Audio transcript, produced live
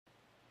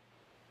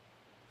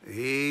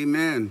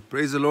Amen.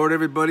 Praise the Lord,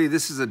 everybody.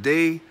 This is a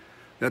day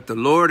that the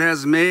Lord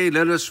has made.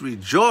 Let us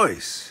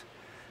rejoice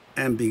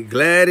and be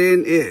glad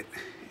in it.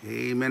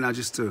 Amen. I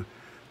just to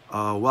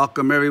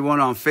welcome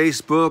everyone on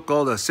Facebook,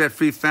 all the Set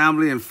Free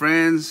family and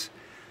friends,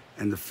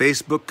 and the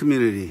Facebook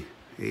community.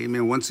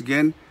 Amen. Once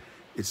again,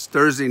 it's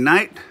Thursday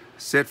night,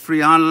 Set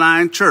Free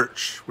Online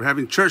Church. We're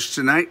having church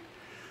tonight.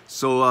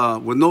 So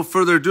with no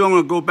further ado, I'm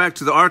going to go back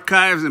to the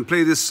archives and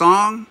play this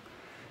song.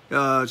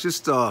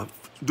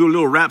 Do a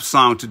little rap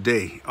song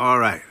today. All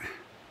right.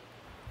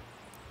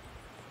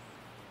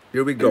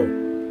 Here we go.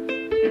 I'm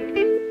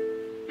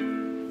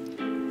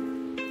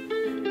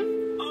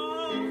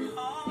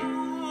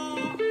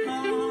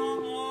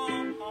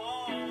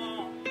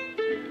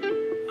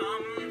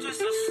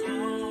just a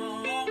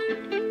soul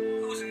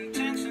whose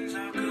intentions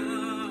are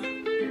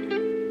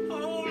good.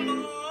 Oh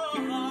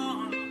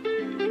Lord,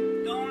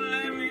 don't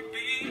let me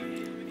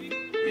be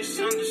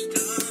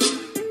misunderstood.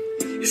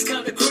 It's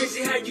kinda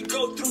crazy how you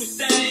go through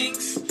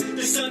things.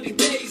 There's sunny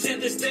days and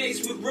there's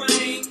days with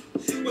rain.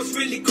 What's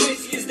really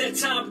crazy is that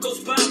time goes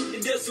by.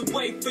 It doesn't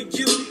wait for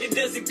you, it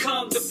doesn't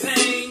calm the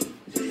pain.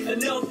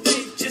 Enough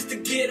faith just to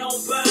get on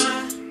by.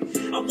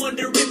 I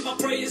wonder if my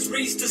prayers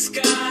reach the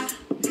sky.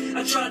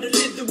 I try to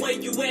live the way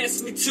you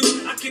asked me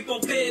to. I keep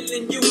on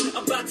failing you,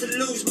 I'm about to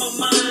lose my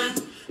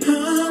mind.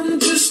 I'm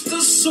just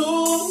a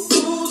soul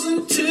whose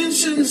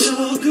intentions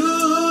are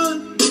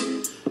good.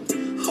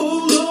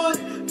 Oh Lord,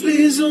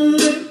 please don't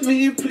let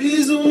me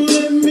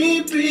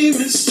be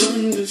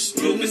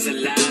misunderstood. Rumors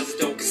and lies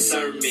don't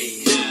concern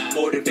me.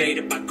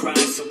 Motivated by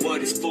Christ and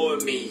what is for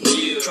me.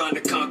 Trying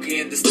to conquer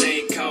in this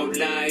thing called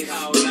life.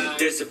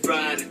 There's a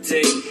brighter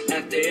day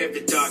after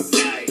every dark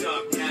night.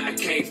 I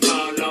can't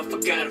fall off, I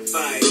gotta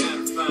fight.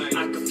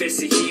 I confess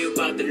to healed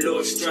by the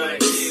Lord's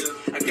stripes.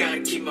 I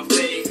gotta keep my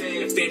faith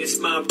and finish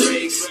my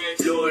race.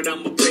 Lord,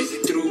 I'ma praise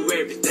you through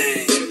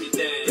everything.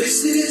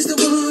 Blessed is the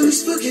one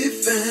who's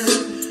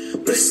forgiven.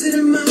 Blessed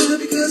am I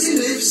because he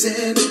lives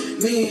in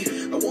me.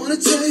 I wanna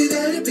tell you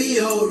that it'll be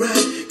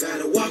alright.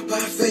 Gotta walk by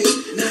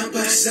faith, not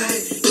by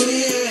sight.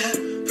 Yeah,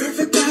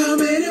 perfect power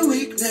made in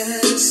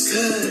weakness.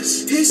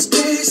 Cause his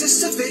grace is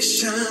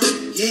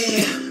sufficient.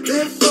 Yeah,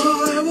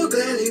 therefore I will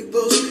gladly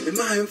boast in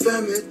my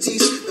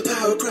infirmities. The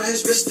power of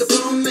Christ rests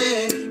upon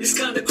me. It's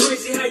kinda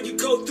crazy how you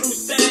go through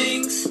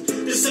things.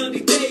 There's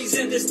sunny days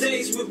and there's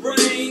days with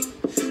rain.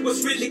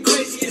 What's really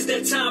crazy is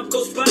that time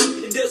goes by.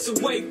 It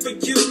doesn't wait for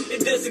you,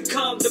 it doesn't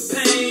calm the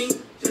pain.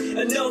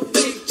 Enough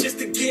faith just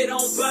to get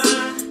on by.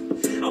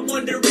 I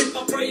wonder if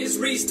my prayers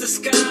reach the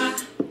sky.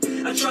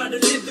 I try to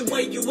live the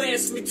way you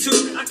asked me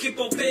to. I keep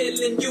on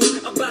failing you,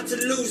 I'm about to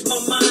lose my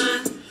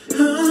mind.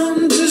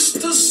 I'm just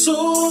a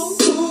soul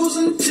whose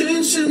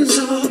intentions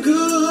are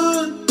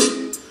good.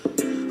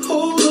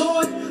 Oh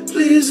Lord,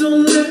 please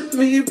don't let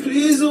me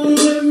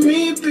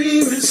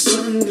be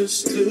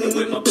misunderstood. And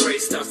when my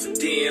praise starts to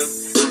dim,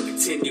 I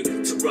continue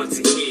to run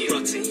to him.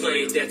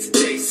 Praying that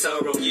today's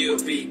sorrow will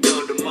be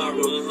gone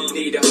tomorrow.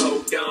 Need to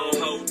hold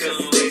on, cause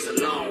the days are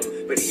long,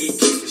 but he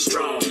keeps me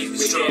strong.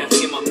 Without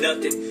him I'm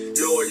nothing.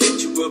 Lord,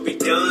 let your will be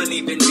done,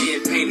 even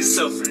in pain and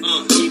suffering.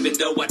 Even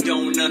though I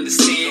don't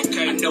understand,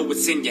 I know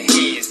it's in your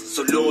hands.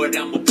 So Lord,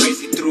 I'ma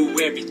praise you through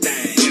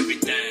everything.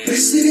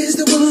 Blessed is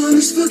the one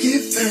who's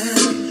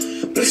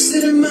forgiven.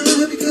 Blessed am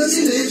I because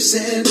he lives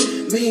in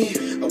me.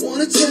 I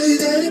wanna tell you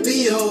that it'll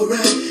be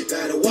alright.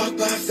 Gotta walk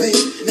by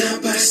faith,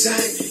 not by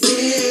sight.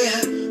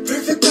 Yeah,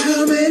 perfect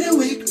power made in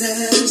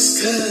weakness.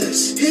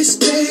 Cause his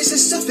grace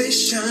is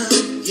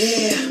sufficient.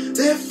 Yeah,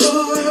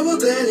 therefore I will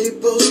gladly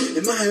boast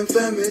in my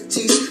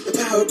infirmities. The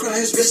power of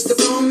Christ rests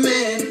upon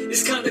me.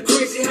 It's kinda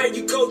crazy how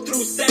you go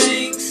through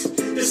things.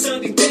 There's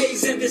sunny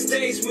days and there's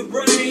days with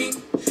rain.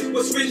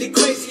 What's really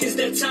crazy is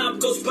that time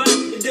goes by.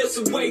 It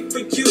doesn't wait for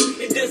you,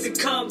 it doesn't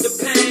calm the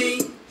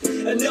pain.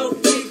 Enough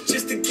faith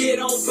just to get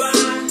on by.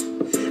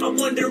 I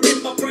wonder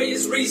if my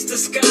prayers reach the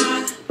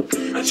sky.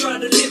 I try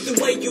to live the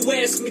way you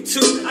asked me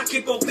to. I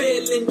keep on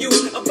failing you,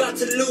 I'm about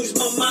to lose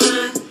my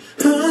mind.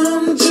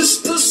 I'm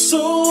just a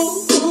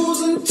soul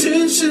whose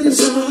intentions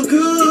are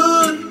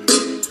good.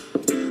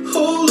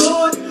 Oh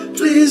Lord,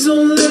 please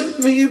don't let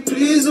me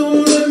be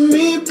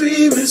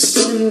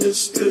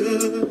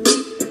misunderstood.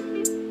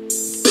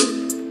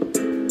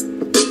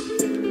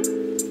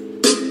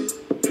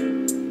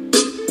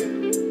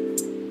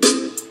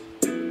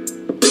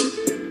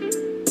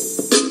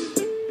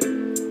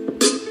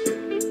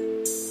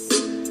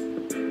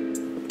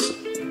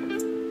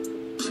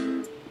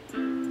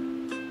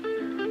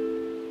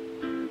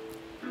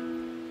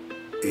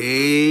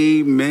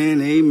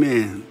 Amen,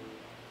 amen.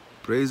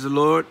 Praise the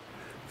Lord.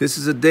 This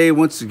is a day,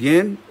 once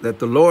again, that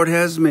the Lord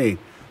has made.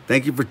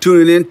 Thank you for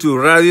tuning in to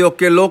Radio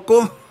Que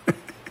Loco.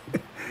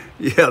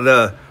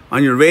 Yeah,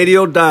 on your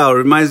radio dial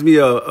reminds me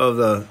of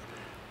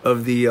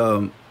the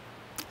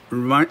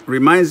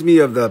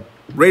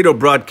radio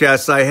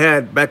broadcasts I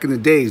had back in the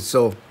days.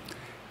 So,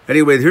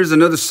 anyway, here's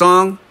another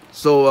song.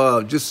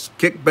 So just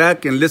kick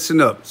back and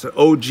listen up. It's an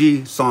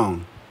OG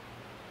song.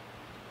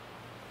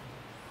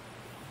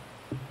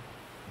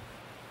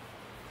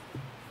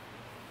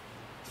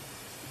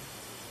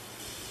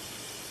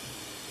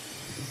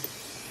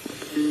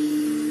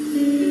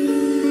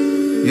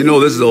 You know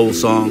this is an old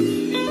song.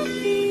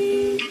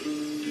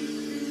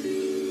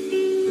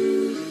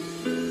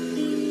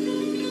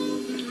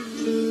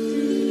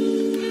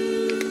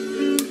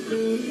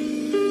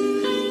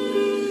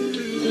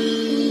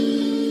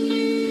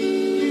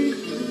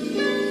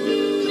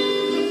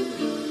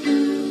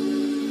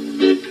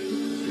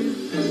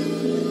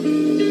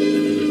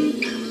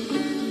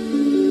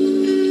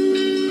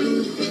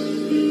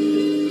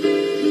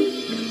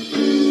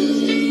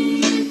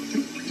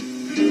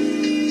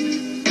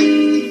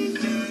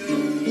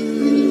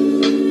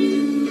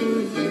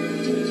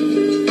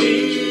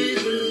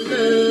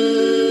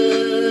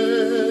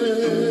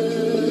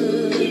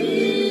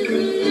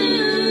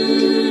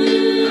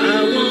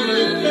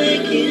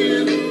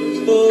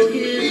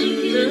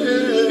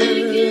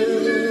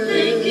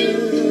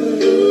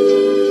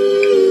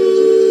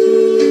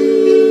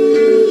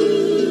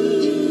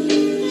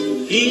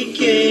 He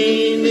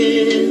came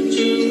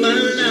into my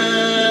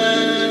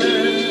life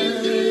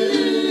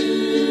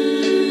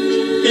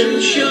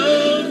and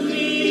showed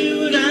me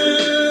what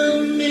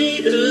I'm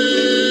made of.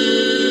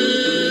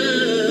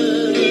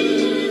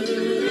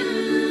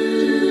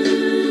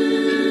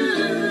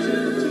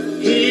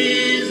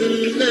 His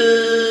love.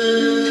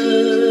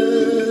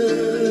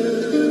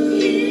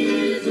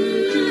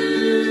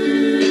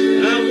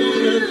 I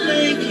wanna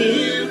thank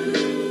him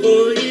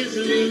for his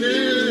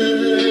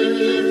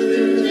love.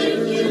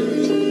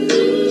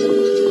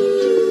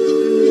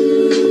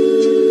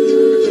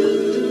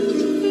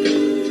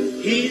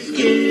 He's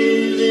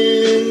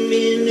given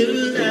me new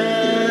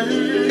life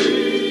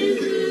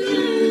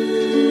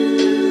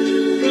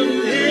from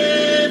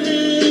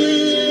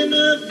heaven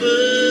above.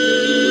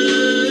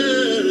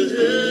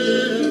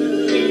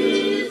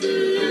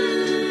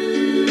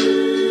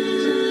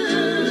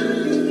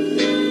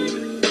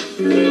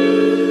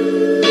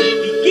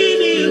 He gave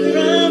me a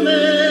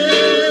promise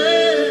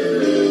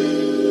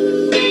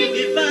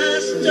if I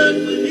stuck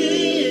with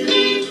him.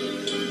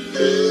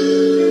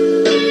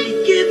 He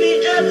gave me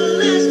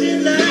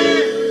everlasting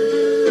life.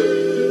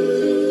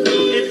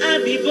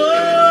 I'd be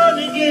born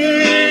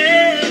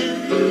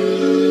again,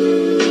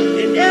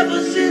 and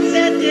ever since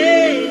that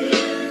day,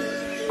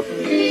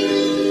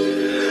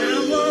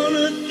 I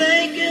wanna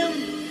thank him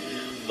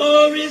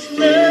for his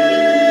love.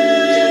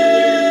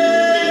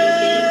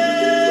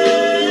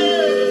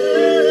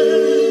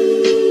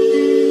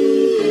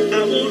 I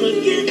wanna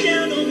get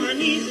down on my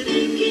knees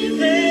and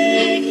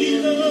thank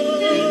you,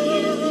 Lord.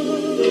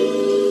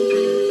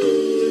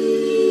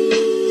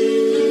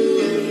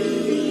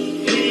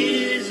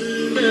 His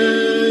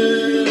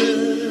love.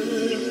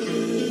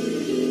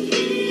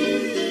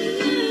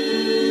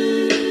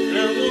 I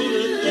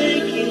wanna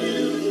thank him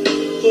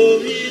for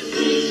his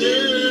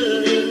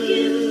love.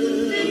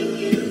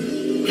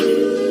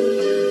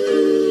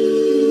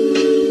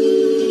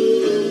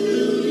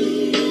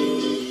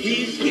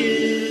 He's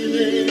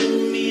given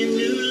me a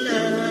new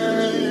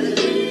life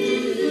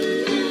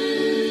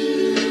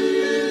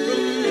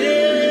from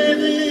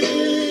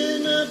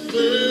heaven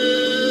above.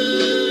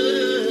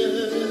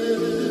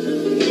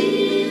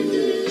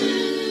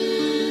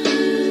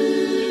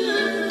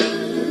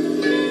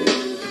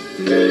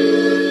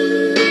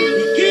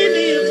 He gave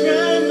me a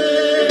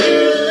promise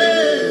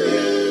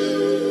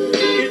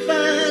if I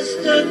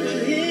stuck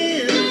with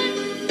him.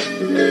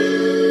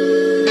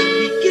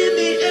 He gave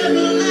me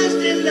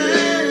everlasting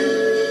life,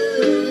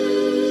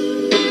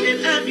 and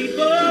I'd be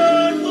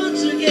born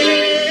once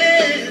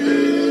again.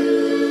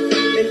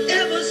 And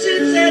ever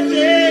since that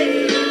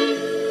day,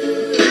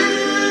 I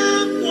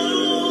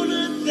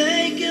wanna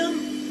thank him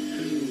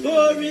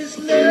for his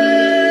love.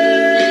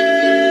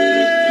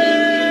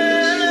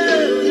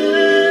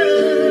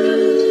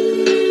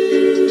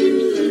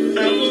 I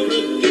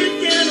wanna get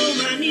down on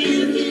my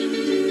knees and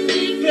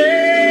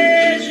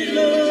praise you,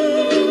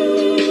 Lord,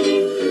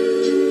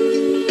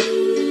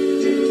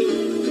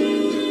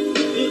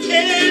 for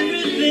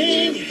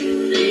everything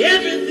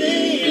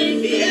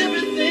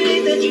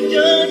that you've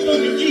done for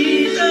me,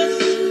 Jesus.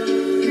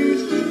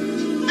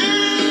 I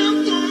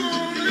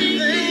wanna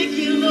thank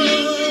you,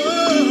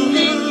 Lord,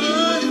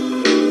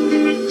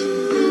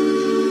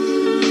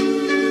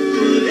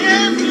 for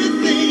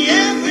everything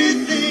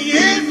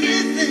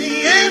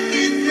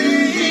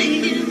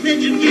that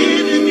you've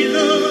given me,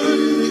 Lord.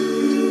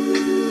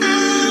 I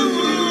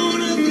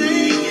wanna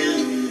thank you.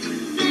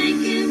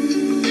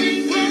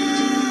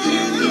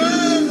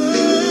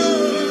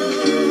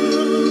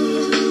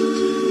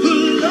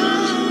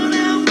 Lord, I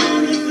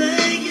wanna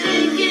thank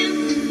you.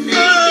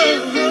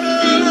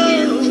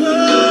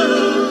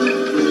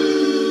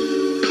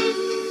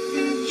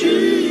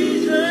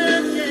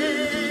 Jesus,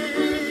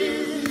 yeah.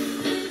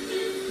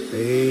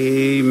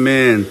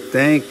 Amen.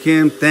 Thank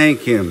him.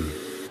 Thank him.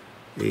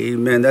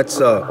 Amen. That's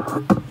the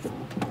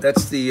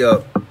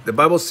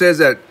Bible says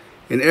that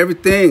in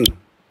everything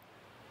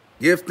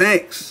give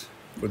thanks,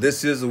 for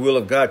this is the will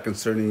of God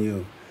concerning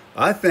you.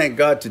 I thank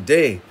God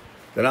today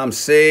that I'm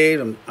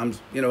saved.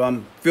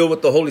 I'm filled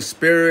with the Holy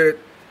Spirit.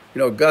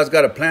 God's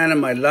got a plan in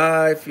my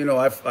life.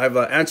 I've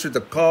answered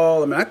the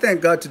call. I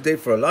thank God today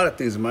for a lot of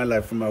things in my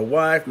life, for my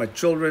wife, my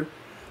children,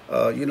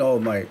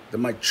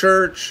 my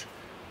church.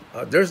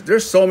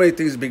 There's so many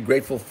things to be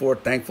grateful for,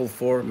 thankful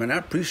for. Man, I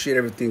appreciate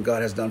everything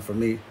God has done for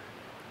me.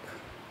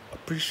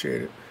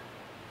 Appreciate it.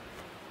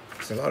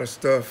 It's a lot of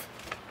stuff.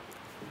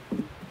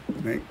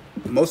 Man,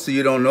 most of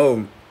you don't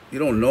know. You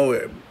don't know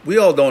it. We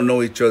all don't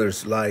know each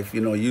other's life,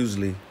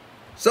 usually.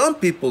 Some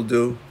people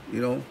do,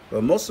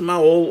 But most of my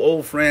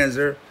old friends,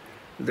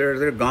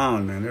 they're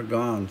gone, man. They're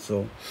gone.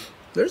 So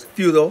there's a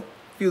few though.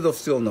 A few that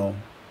still know.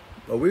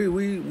 But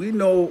we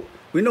know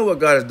what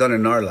God has done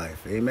in our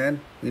life.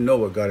 Amen. We know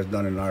what God has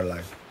done in our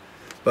life.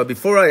 But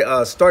before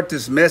I start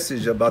this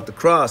message about the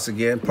cross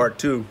again, part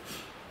 2,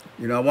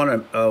 I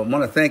want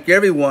to thank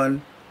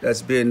everyone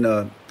that's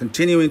been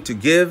continuing to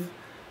give,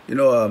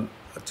 to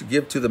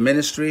give to the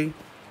ministry.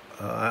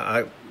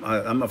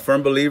 I'm a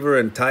firm believer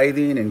in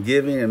tithing and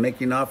giving and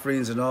making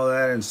offerings and all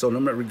that. And so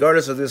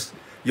regardless of this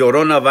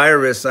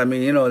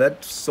coronavirus,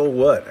 that's so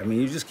what?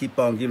 You just keep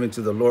on giving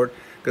to the Lord.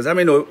 Because,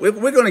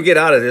 we're going to get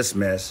out of this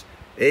mess.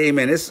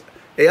 Amen.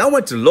 I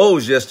went to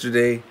Lowe's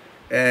yesterday,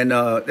 and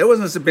there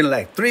must have been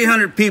like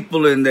 300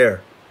 people in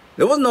there.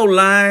 There was no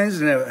lines,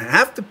 and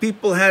half the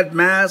people had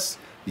masks,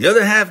 the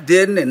other half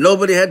didn't, and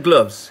nobody had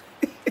gloves.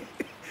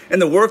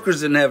 And the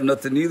workers didn't have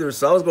nothing either.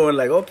 So I was going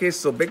like, okay,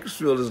 so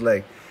Bakersfield is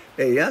like,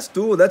 hey, that's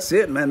cool. That's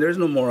it, man. There's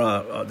no more,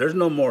 what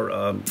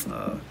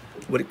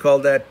do you call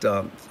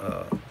that?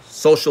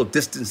 Social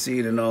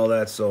distancing and all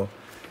that. So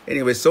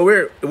anyway, so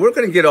we're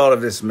going to get out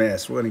of this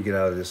mess. We're going to get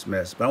out of this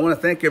mess. But I want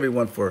to thank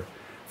everyone for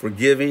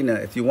giving.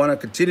 If you want to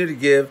continue to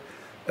give,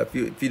 if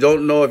you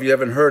don't know, if you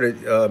haven't heard it,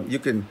 you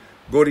can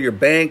go to your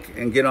bank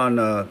and get on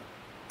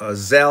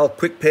Zelle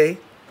Quick Pay.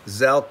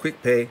 Zelle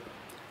Quick Pay.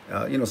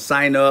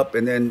 Sign up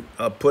and then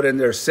put in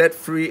there set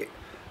free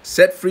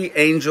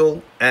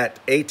angel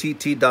at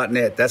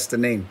att.net. That's the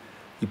name.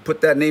 You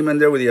put that name in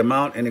there with the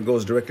amount and it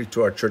goes directly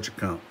to our church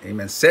account.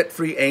 Amen. Set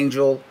free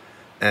angel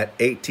at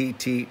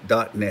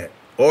att.net.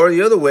 Or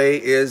the other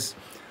way is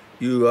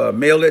you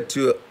mail it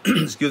to,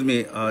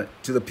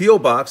 to the P.O.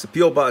 Box. The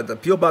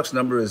P.O. Box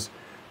number is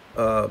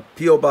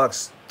P.O.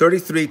 Box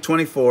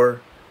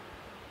 3324,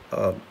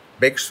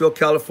 Bakersfield,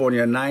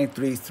 California,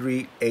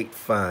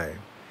 93385.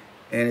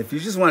 And if you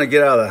just want to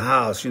get out of the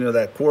house,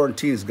 that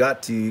quarantine's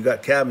got to you, you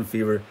got cabin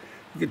fever,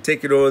 you can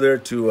take it over there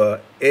to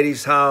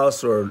Eddie's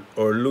house or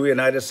Louis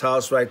and Ida's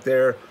house right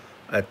there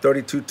at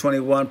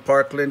 3221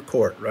 Parkland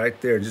Court, right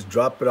there. Just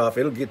drop it off.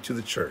 It'll get to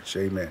the church.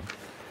 Amen.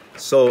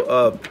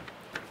 So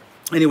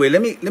anyway,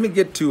 let me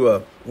get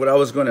to what I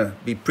was going to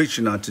be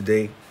preaching on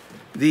today.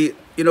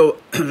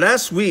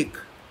 Last week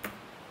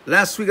I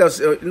was,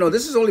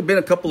 this has only been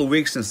a couple of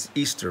weeks since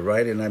Easter,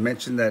 right? And I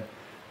mentioned that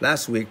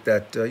last week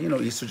that,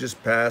 Easter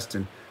just passed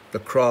and the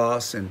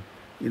cross and,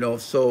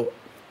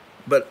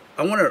 but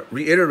I want to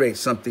reiterate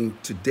something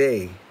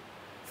today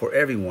for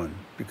everyone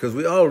because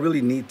we all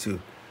really need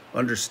to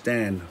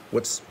understand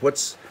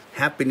what's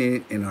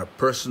happening in our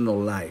personal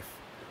life,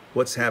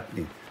 what's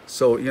happening.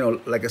 So,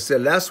 like I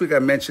said, last week I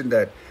mentioned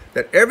that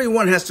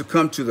everyone has to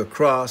come to the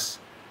cross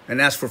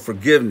and ask for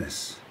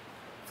forgiveness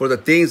for the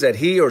things that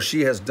he or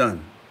she has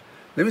done.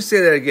 Let me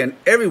say that again.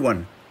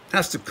 Everyone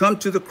has to come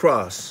to the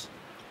cross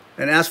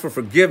and ask for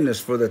forgiveness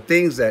for the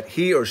things that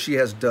he or she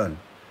has done.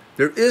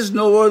 There is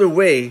no other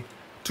way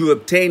to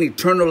obtain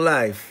eternal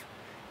life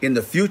in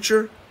the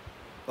future,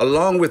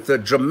 along with the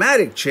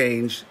dramatic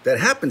change that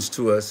happens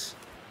to us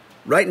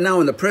right now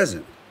in the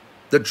present.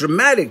 The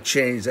dramatic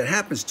change that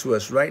happens to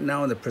us right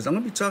now in the present.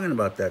 I'm going to be talking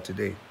about that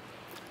today.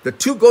 The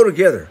two go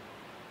together.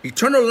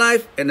 Eternal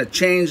life and a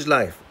changed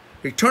life.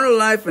 Eternal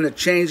life and a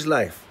changed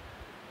life.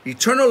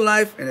 Eternal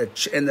life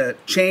and the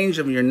change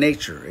of your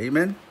nature.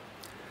 Amen.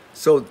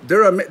 So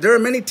there are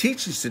many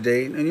teachings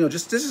today, and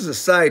just this is a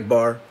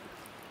sidebar.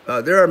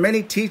 There are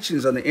many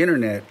teachings on the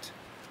internet,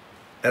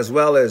 as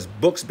well as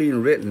books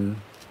being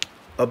written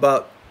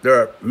about there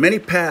are many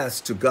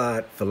paths to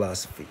God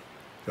philosophy.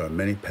 There are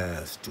many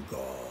paths to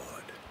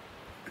God.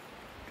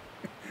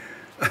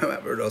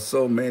 I've heard of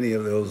so many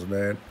of those,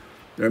 man.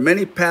 There are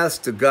many paths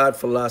to God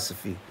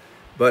philosophy,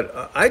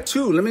 but I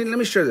too let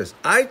me share this.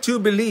 I too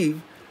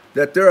believe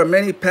that there are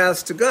many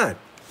paths to God.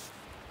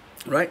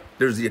 Right?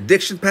 There's the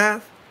addiction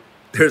path.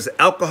 There's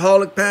the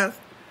alcoholic path.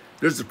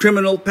 There's the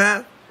criminal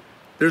path.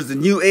 There's the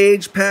new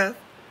age path.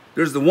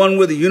 There's the one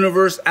with the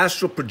universe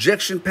astral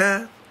projection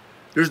path.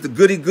 There's the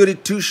goody-goody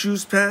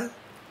two-shoes path.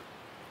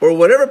 Or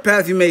whatever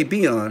path you may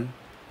be on.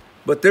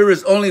 But there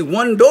is only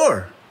one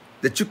door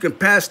that you can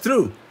pass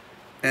through.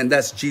 And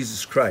that's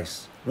Jesus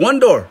Christ. One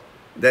door.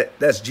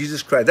 That's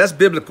Jesus Christ. That's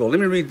biblical. Let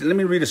me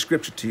read a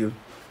scripture to you.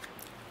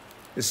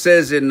 It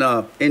says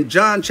in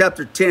John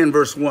chapter 10,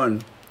 verse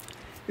 1.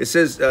 It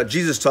says,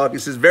 Jesus talking, it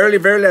says, verily,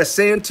 verily, I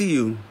say unto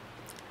you,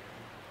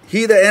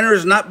 he that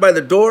enters not by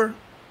the door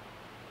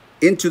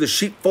into the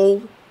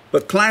sheepfold,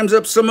 but climbs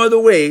up some other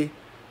way,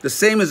 the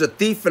same as a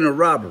thief and a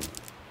robber.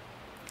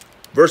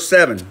 Verse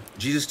 7,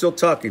 Jesus still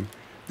talking.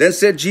 Then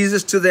said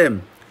Jesus to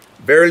them,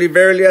 verily,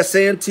 verily, I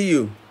say unto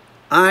you,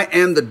 I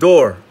am the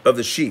door of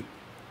the sheep.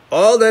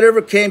 All that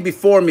ever came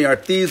before me are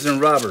thieves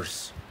and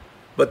robbers,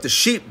 but the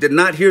sheep did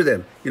not hear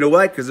them. You know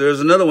why? Because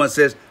there's another one that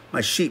says,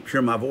 my sheep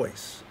hear my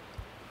voice.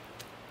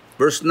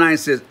 Verse 9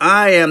 says,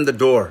 I am the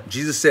door.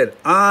 Jesus said,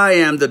 I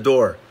am the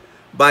door.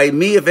 By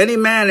me, if any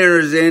man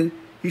enters in,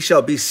 he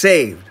shall be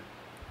saved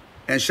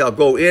and shall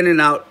go in and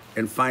out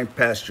and find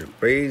pasture.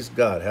 Praise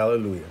God.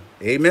 Hallelujah.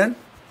 Amen.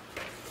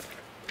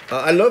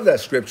 I love that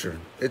scripture.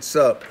 It's,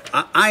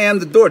 I am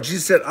the door.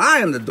 Jesus said, I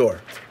am the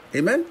door.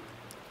 Amen.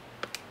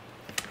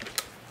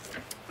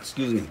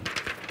 Excuse me.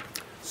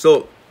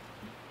 So,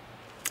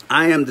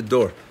 I am the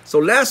door. So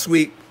last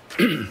week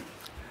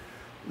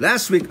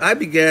I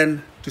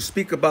began to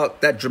speak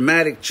about that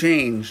dramatic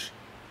change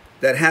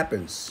that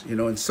happens, you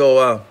know, and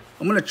so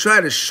I'm going to try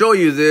to show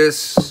you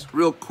this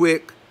real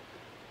quick.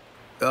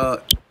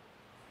 There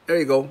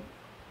you go.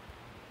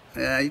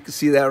 Yeah, you can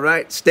see that,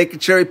 right? Steak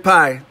and Cherry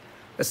Pie.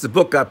 That's the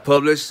book I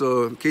published,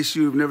 so in case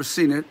you've never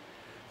seen it,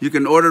 you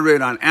can order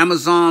it on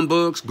Amazon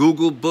Books,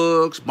 Google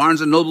Books,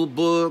 Barnes & Noble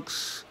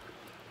Books.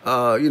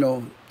 You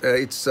know,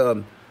 it's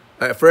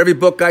for every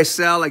book I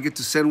sell, I get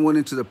to send one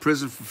into the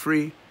prison for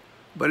free.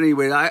 But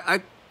anyway,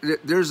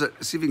 there's a,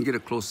 see if you can get a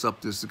close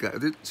up. This guy,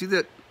 see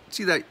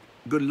that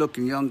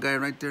good-looking young guy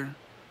right there?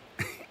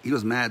 He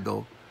was mad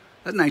though.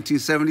 That's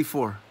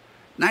 1974.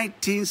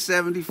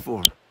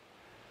 1974.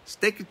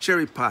 Steak and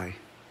Cherry Pie.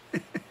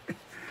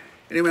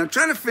 Anyway, I'm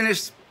trying to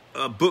finish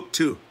book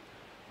 2,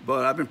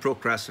 but I've been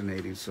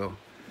procrastinating, so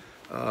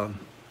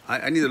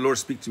I need the Lord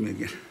to speak to me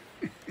again.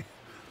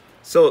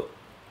 So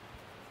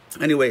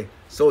anyway,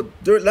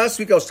 last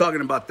week I was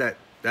talking about that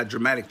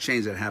dramatic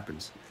change that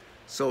happens.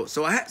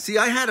 So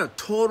I had a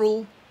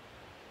total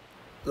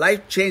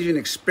life-changing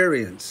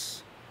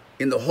experience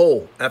in the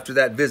whole after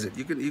that visit.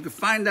 You can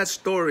find that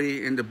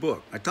story in the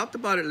book. I talked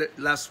about it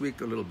last week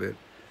a little bit,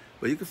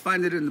 but you can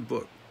find it in the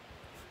book.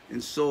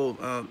 And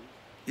so,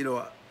 you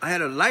know, I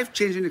had a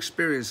life-changing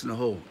experience in the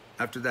whole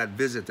after that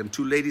visit. Them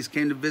 2 ladies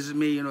came to visit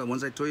me, you know, the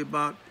ones I told you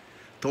about,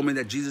 told me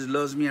that Jesus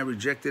loves me. I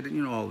rejected it,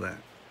 you know, all that.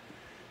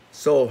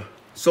 So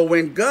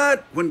when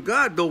God,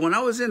 though, when I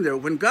was in there,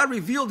 when God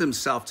revealed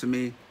himself to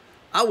me,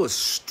 I was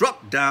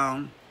struck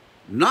down,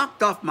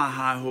 knocked off my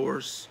high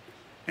horse,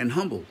 and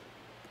humbled.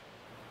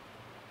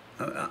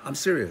 I'm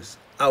serious.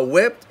 I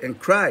wept and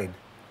cried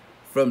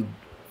from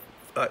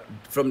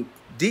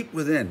deep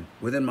within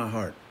my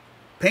heart.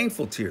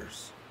 Painful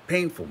tears.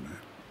 Painful, man.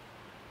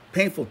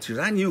 Painful tears.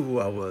 I knew who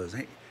I was.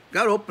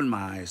 God opened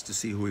my eyes to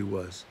see who he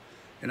was.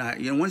 And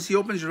you know, once he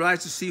opens your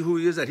eyes to see who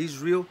he is, that he's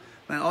real,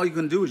 man, all you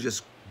can do is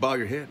just bow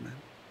your head, man.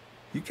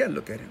 You can't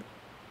look at him.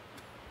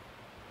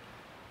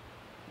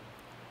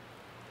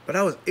 But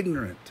I was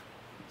ignorant.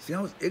 See,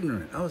 I was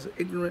ignorant. I was an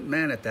ignorant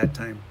man at that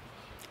time.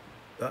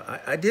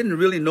 I didn't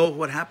really know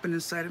what happened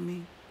inside of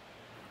me.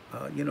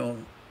 You know,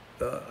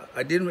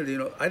 I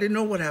didn't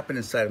know what happened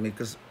inside of me,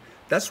 because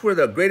that's where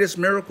the greatest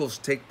miracles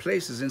take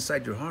place, is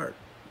inside your heart.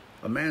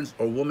 A man's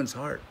or woman's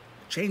heart.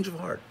 Change of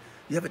heart.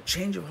 You have a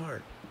change of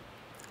heart.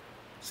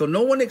 So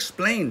no one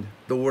explained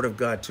the Word of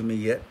God to me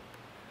yet.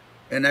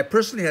 And I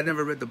personally had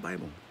never read the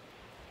Bible.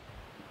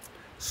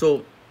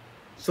 So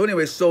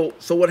anyway, so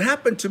what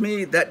happened to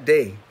me that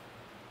day,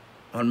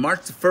 on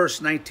March the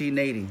 1st,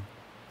 1980,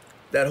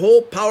 that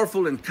whole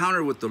powerful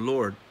encounter with the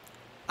Lord,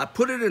 I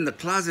put it in the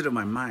closet of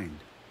my mind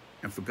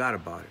and forgot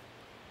about it.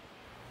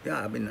 Yeah,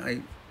 I mean,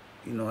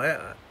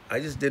 I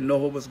just didn't know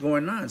what was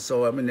going on.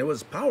 So, I mean, it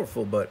was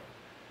powerful, but,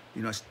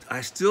 you know, I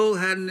still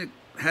hadn't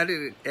had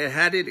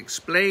it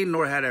explained,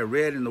 nor had I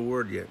read in the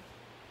Word yet.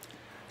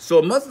 So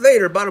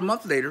about a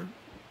month later,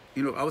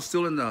 you know, I was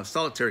still in the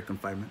solitary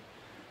confinement.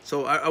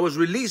 So I was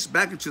released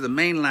back into the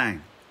mainline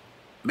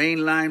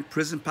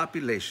prison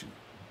population,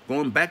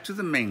 going back to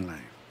the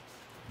mainline,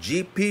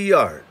 GP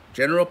yard,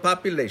 general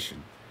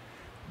population,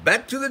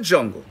 back to the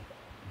jungle,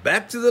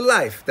 back to the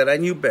life that I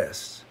knew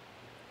best,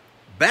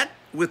 back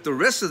with the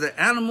rest of the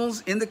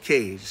animals in the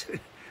cage,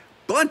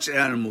 bunch of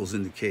animals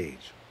in the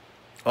cage,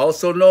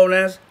 also known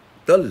as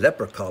the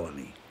leper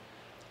colony.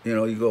 You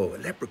know, you go,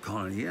 leper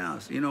colony, yeah.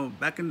 You know,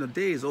 back in the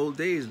days, old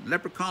days,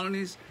 leper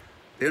colonies,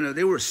 you know,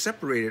 they were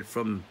separated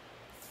from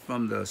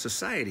the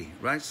society,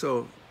 right?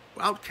 So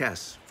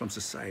outcasts from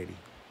society.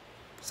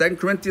 2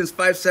 Corinthians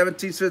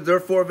 5:17 says,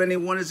 therefore, if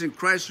anyone is in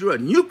Christ, you're a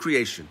new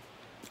creation.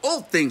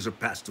 Old things are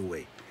passed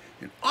away,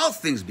 and all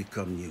things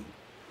become new.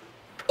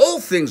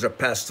 Old things are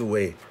passed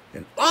away,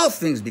 and all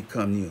things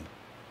become new.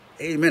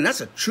 Amen.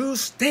 That's a true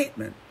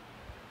statement.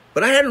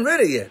 But I hadn't read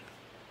it yet.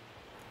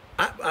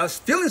 I was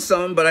feeling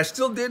something, but I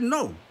still didn't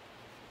know.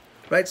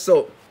 Right?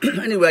 So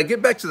anyway, I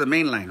get back to the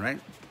main line, right?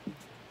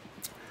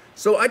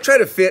 So I try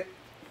to fit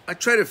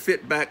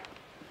back,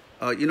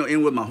 you know,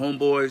 in with my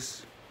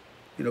homeboys,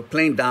 you know,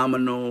 playing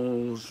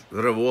dominoes,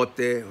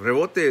 rebote.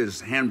 Rebote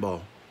is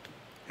handball,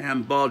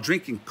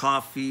 drinking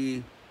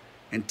coffee,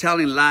 and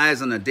telling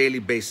lies on a daily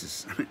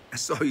basis.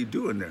 That's all you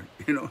do in there,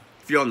 you know.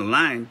 If you're on the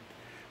line,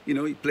 you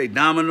know, you play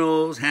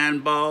dominoes,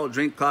 handball,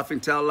 drink coffee,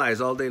 and tell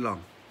lies all day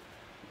long.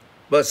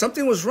 But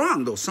something was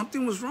wrong, though.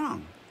 Something was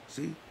wrong.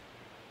 See,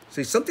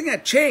 something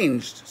had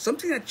changed.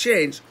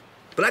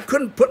 But I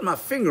couldn't put my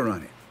finger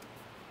on it.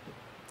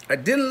 I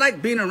didn't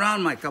like being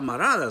around my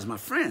camaradas, my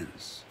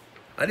friends.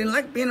 I didn't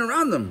like being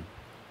around them.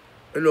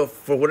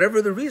 for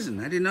whatever the reason.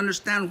 I didn't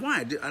understand why.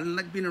 I didn't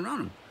like being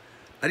around him.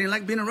 I didn't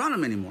like being around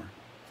him anymore.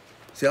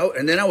 See,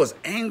 and then I was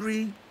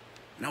angry,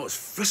 and I was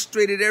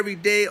frustrated every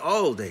day,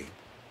 all day.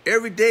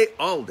 Every day,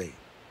 all day.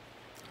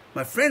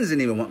 My friends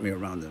didn't even want me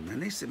around them, man.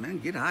 They said, man,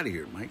 get out of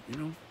here, Mike,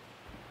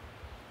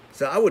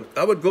 So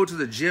I would go to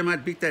the gym.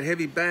 I'd beat that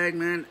heavy bag,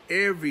 man,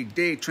 every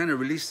day trying to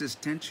release this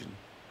tension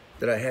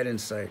that I had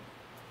inside.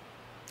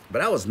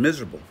 But I was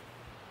miserable.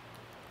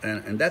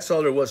 And that's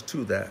all there was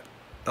to that.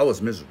 I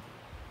was miserable.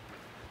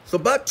 So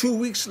about 2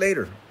 weeks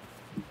later,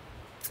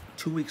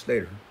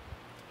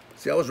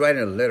 see, I was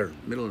writing a letter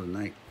middle of the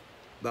night,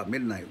 about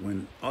midnight,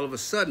 when all of a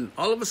sudden,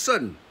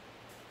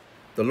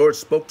 the Lord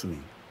spoke to me.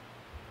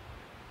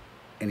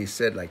 And he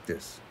said like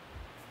this.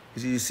 He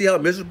said, you see how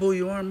miserable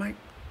you are, Mike?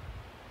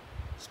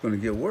 It's going to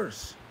get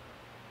worse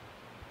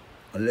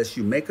unless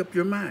you make up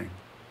your mind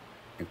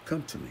and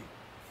come to me.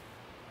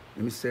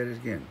 Let me say it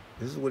again.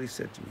 This is what he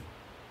said to me.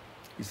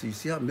 He said, you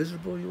see how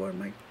miserable you are,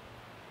 Mike?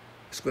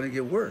 It's going to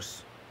get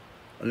worse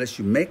unless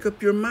you make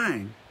up your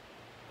mind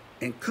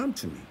and come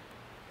to me.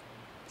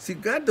 See,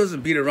 God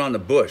doesn't beat around the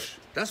bush.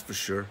 That's for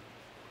sure.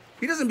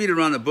 He doesn't beat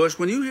around the bush.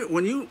 When you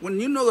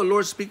know the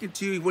Lord speaking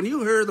to you, when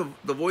you hear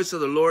the voice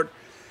of the Lord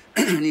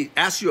and he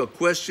asks you a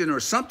question or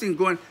something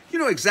going, you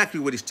know exactly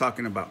what he's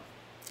talking about.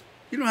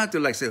 You don't have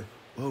to say,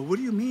 well, what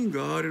do you mean,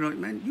 God?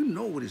 Man, you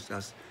know what he's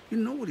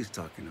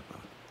talking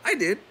about. I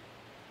did.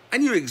 I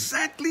knew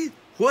exactly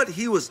what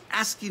he was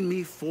asking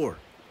me for.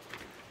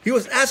 He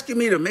was asking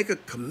me to make a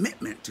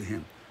commitment to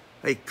him.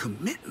 A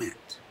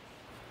commitment.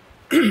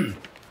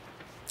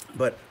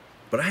 But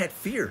I had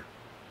fear.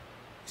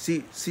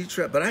 See,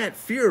 but I had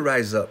fear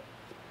rise up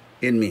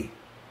in me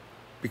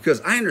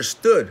because I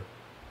understood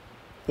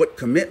what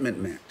commitment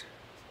meant.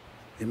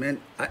 Amen.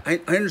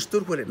 I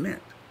understood what it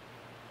meant.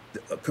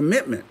 A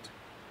commitment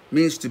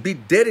means to be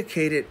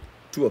dedicated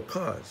to a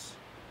cause.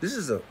 This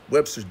is a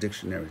Webster's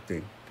dictionary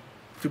thing.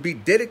 To be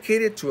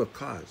dedicated to a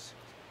cause,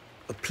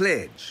 a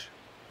pledge,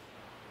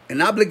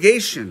 an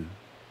obligation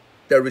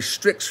that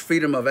restricts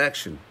freedom of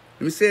action.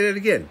 Let me say that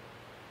again.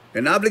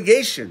 An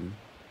obligation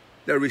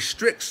that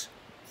restricts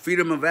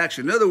freedom of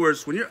action. In other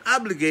words, when you're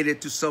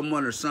obligated to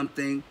someone or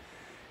something,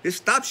 it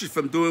stops you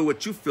from doing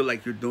what you feel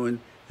like you're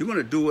doing. You're going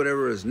to do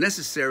whatever is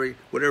necessary,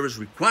 whatever is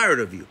required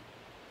of you,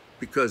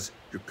 because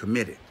you're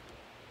committed.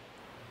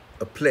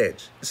 A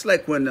pledge. It's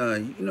like when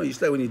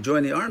it's like when you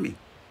join the army.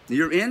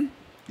 You're in.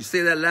 You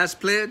say that last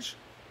pledge.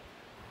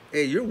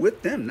 Hey, you're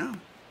with them now.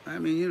 I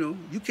mean,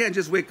 you can't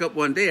just wake up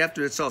one day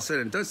after it's all said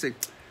and done and say,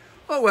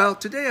 oh, well,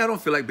 today I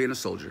don't feel like being a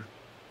soldier.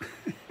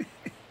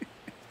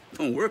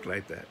 Don't work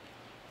like that.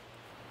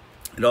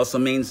 It also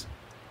means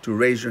to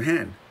raise your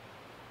hand.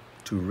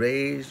 To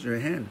raise your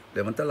hand.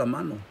 Levanta la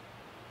mano.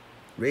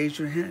 Raise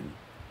your hand.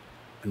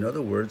 In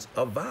other words,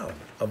 a vow.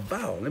 A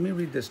vow. Let me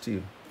read this to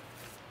you.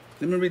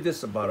 Let me read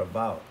this about a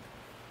vow.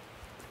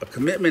 A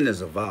commitment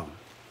is a vow.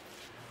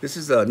 This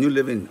is a New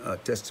Living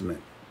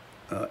Testament.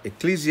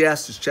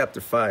 Ecclesiastes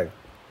chapter 5,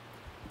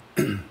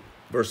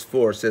 verse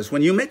 4 says,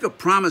 when you make a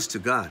promise to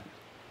God,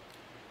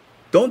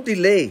 don't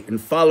delay in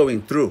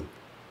following through.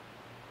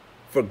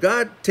 For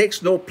God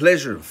takes no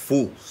pleasure in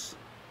fools.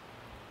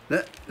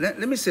 Let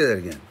me say that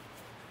again.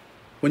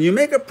 When you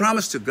make a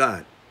promise to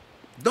God,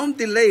 don't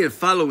delay in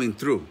following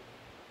through.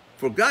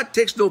 For God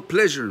takes no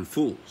pleasure in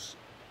fools.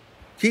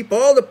 Keep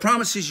all the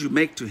promises you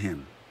make to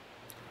him.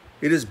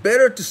 It is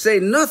better to say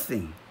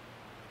nothing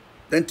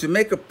than to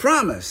make a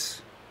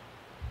promise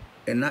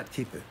and not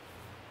keep it.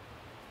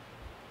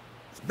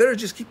 It's better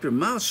just keep your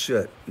mouth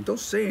shut and don't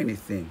say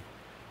anything,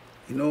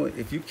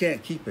 if you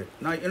can't keep it.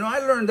 Now, I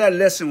learned that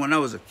lesson when I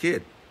was a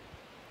kid.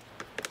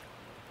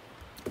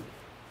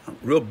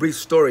 Real brief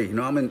story.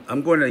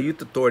 I'm going to a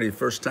youth authority the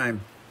first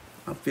time.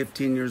 I'm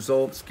 15 years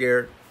old,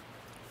 scared.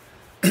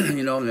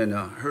 And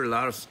I heard a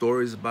lot of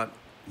stories about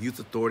youth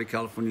authority,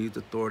 California Youth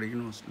Authority,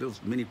 little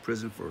mini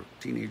prison for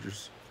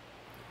teenagers.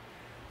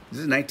 This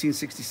is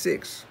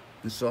 1966.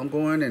 And so I'm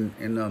going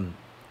and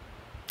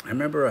I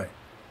remember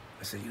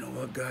I said, you know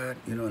what, God,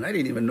 and I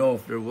didn't even know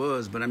if there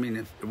was, but I mean,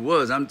 if it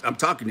was, I'm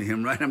talking to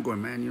him, right? I'm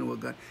going, man, you know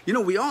what, God?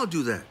 We all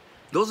do that.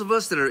 Those of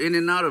us that are in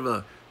and out of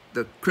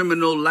the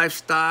criminal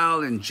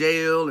lifestyle and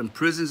jail and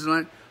prisons and all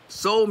that,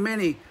 so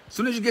many. As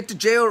soon as you get to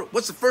jail,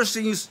 what's the first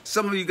thing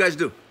some of you guys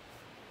do?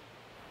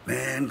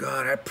 Man,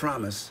 God, I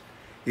promise,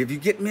 if you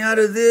get me out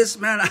of this,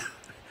 man,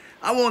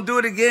 I won't do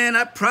it again.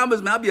 I promise,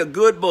 man, I'll be a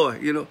good boy,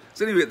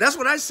 So anyway, that's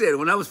what I said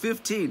when I was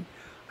 15.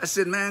 I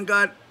said, man,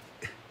 God,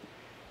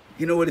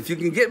 you know what? If you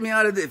can get me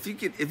out of it, if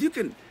you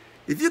can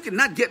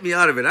not get me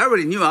out of it, I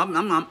already knew I'm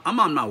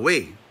on my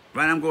way,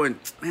 right? I'm going,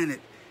 man.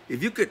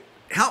 If you could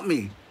help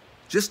me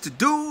just to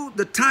do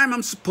the time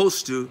I'm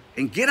supposed to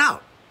and get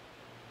out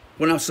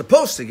when I'm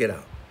supposed to get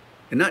out,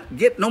 and not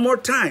get no more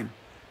time,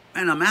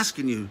 man. I'm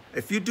asking you,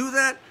 if you do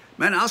that,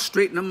 man, I'll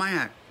straighten up my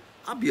act.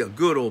 I'll be a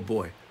good old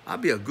boy. I'll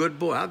be a good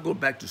boy. I'll go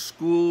back to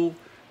school,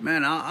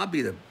 man. I'll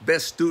be the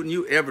best student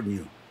you ever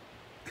knew.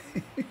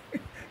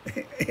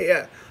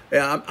 Yeah,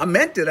 I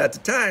meant it at the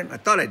time. I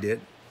thought I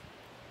did.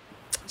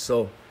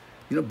 So,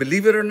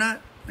 believe it or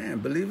not, man,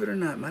 believe it or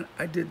not, man,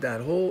 I did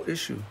that whole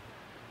issue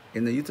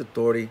in the youth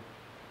authority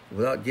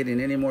without getting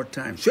any more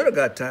time. Should have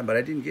got time, but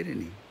I didn't get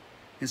any.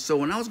 And so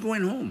when I was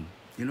going home,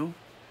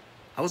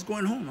 I was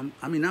going home.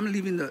 I'm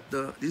leaving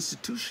the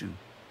institution.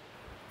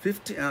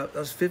 15. I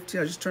was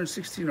 15. I just turned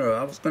 16, or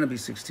I was going to be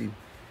 16.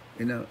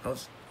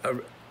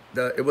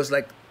 It was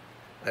like,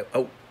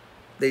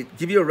 they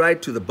give you a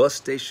ride to the bus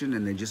station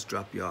and they just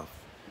drop you off,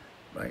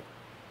 right?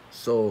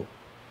 So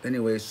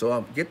anyway, so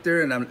I get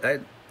there, and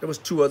there was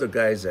 2 other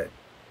guys that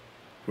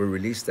were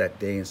released that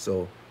day, and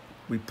so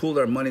we pulled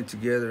our money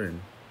together and,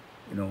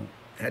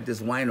 had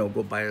this wino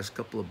go buy us a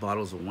couple of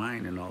bottles of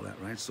wine and all that,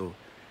 right? So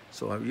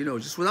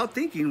just without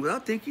thinking,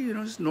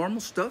 just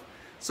normal stuff.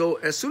 So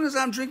as soon as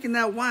I'm drinking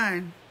that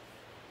wine,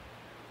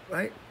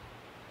 right,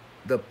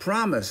 the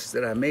promise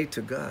that I made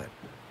to God,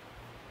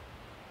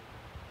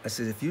 I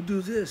said, if you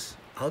do this,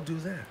 I'll do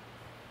that.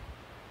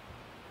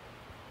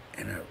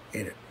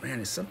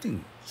 And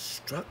something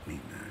struck me,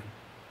 man.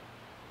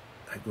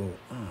 I go,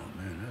 oh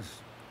man,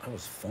 I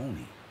was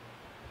phony.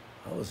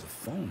 I was a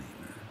phony,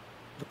 man.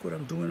 Look what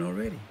I'm doing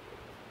already.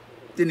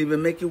 Didn't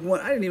even make it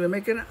I didn't even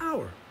make it an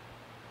hour.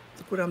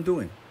 Look what I'm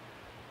doing.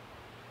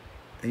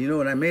 And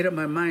when I made up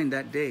my mind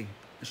that day,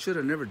 I should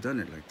have never done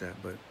it like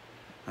that, but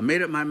I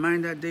made up my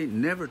mind that day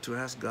never to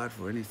ask God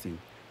for anything,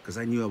 because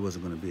I knew I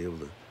wasn't going to be able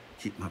to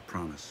keep my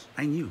promise.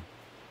 I knew.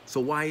 So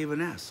why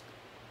even ask?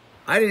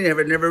 I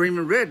never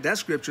even read that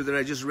scripture that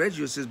I just read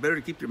you. It says better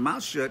to keep your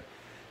mouth shut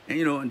and,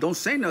 and don't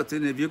say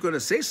nothing. If you're going to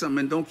say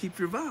something, don't keep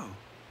your vow.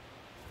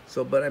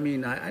 So, but I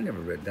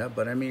never read that,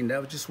 but that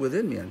was just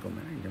within me. I go,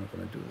 man, I ain't never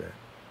going to do that.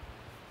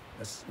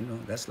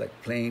 That's like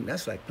playing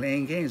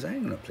games. I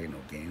ain't going to play no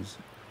games,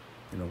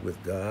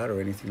 with God or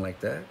anything like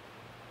that.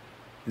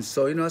 And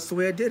so, that's the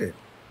way I did it.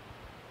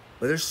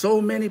 But there's so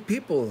many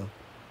people,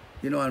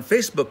 on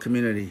Facebook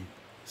community.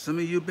 Some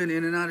of you have been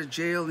in and out of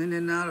jail, in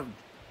and out of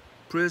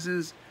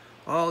prisons,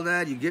 all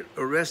that. You get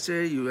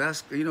arrested, you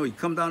ask, you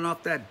come down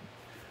off that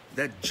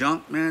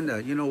junk, man,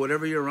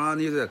 whatever you're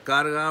on, either the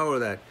carga or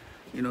that,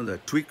 the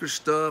tweaker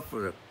stuff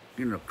or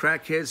the,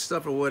 crackhead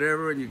stuff or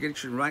whatever, and you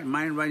get your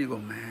mind right, and you go,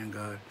 man,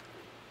 God,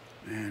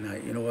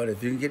 man, you know what,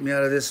 if you can get me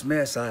out of this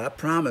mess, I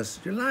promise.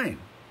 You're lying.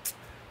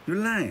 You're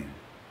lying.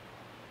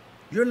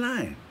 You're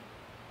lying.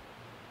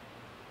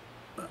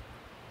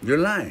 You're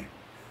lying.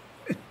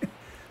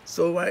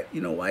 So why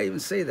even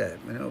say that?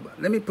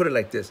 Let me put it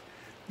like this.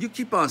 You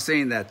keep on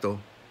saying that though,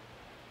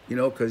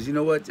 because you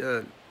know what?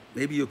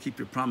 Maybe you'll keep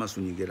your promise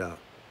when you get out.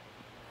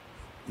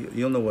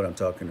 You'll know what I'm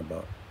talking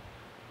about.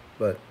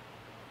 But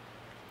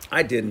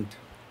I didn't.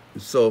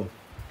 So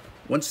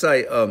once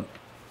I'm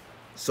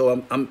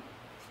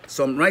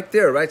right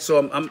there, right?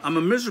 So I'm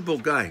a miserable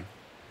guy.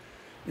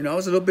 I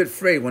was a little bit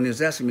afraid when he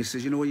was asking me. He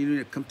says, you know what? You need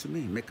to come to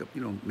me. Make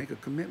a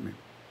commitment.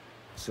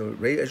 So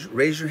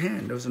raise your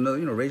hand. There was another,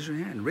 raise your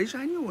hand.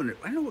 I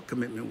know what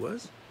commitment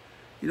was.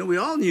 We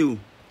all knew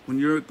when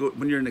you're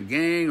in a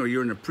gang or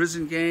you're in a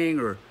prison gang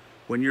or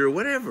when you're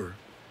whatever.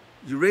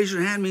 You raise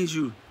your hand means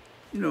you're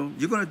going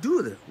to do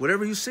it.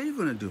 Whatever you say you're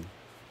going to do.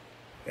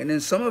 And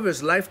then some of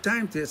it's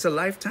lifetime. It's a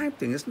lifetime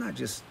thing. It's not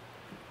just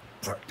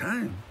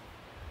part-time,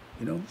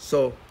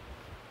 So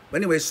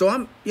anyway, so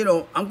I'm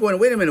going,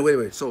 wait a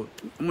minute. So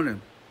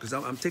because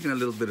I'm taking a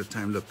little bit of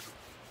time. Look,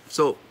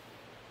 so,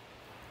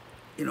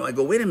 I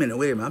go, wait a minute.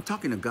 I'm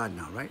talking to God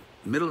now, right?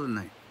 Middle of the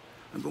night.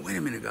 I go, wait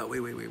a minute, God,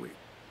 wait.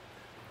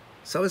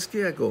 So I was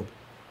scared. I go,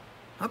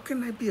 how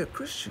can I be a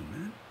Christian,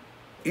 man?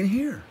 In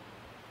here.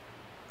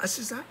 I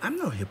says, I'm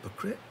no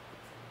hypocrite.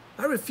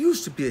 I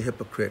refuse to be a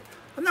hypocrite.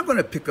 I'm not going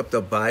to pick up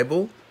the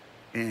Bible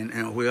and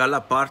jugar la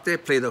parte,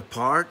 play the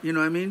part, you know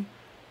what I mean?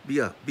 Be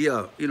a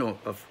what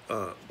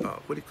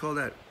do you call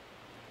that?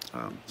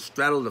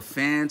 Straddle the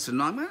fence,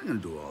 and I'm not going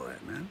to do all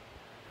that, man.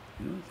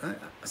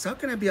 So how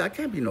can I be? I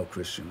can't be no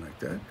Christian like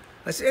that.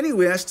 I said,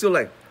 anyway,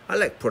 I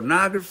like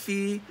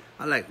pornography,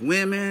 I like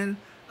women,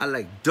 I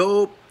like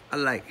dope, I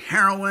like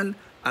heroin,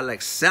 I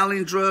like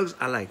selling drugs,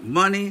 I like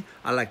money,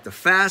 I like the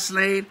fast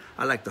lane,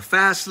 I like the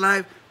fast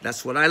life.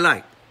 That's what I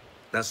like.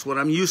 That's what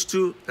I'm used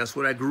to. That's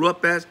what I grew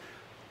up as.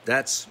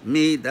 That's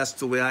me. That's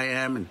the way I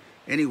am. And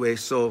anyway,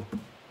 so,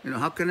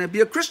 how can I be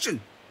a Christian?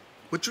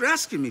 What you're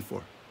asking me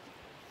for?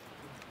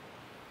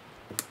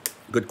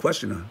 Good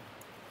question, huh?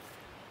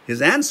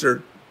 His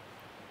answer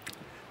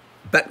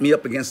backed me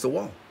up against the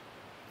wall.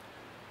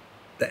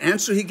 The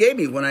answer he gave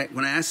me when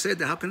I said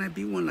that, how can I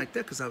be one like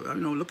that? Because I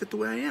look at the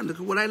way I am. Look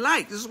at what I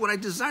like. This is what I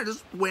desire. This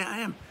is the way I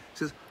am. He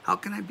says, how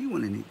can I be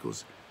one? And he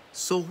goes,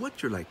 so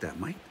what you're like that,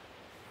 Mike?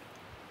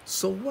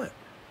 So what?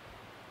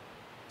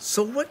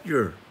 So what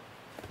you're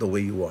the way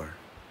you are?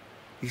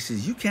 He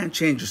says, you can't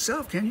change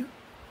yourself, can you?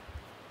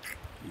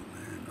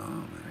 No,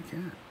 man, I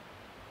can't.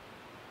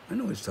 I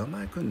know what he's talking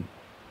about. I couldn't.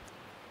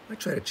 I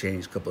tried to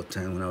change a couple of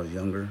times when I was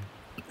younger.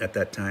 At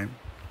that time,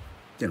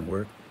 didn't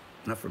work.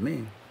 Not for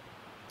me.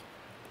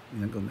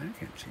 And I go, man, I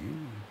can't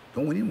change.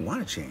 Don't even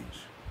want to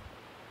change.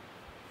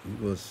 He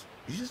goes,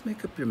 you just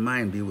make up your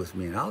mind, be with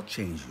me, and I'll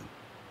change you.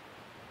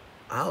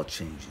 I'll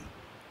change you.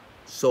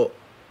 So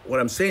what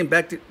I'm saying,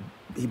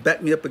 he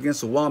backed me up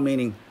against the wall,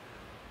 meaning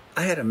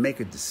I had to make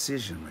a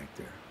decision right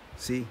there.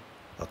 See,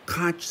 a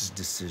conscious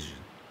decision.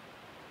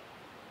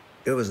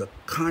 It was a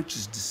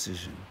conscious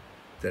decision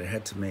that I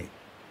had to make.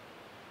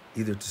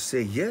 Either to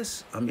say,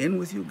 yes, I'm in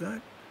with you,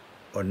 God,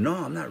 or no,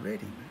 I'm not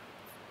ready, man.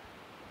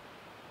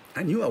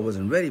 I knew I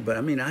wasn't ready, but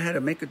I had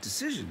to make a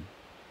decision.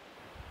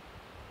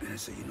 And I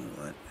said, you know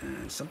what,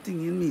 man,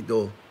 something in me,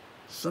 though,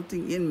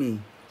 something in me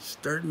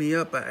stirred me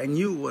up. I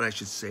knew what I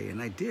should say,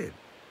 and I did.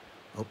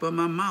 I opened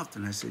my mouth,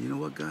 and I said, you know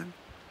what, God,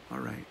 all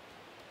right.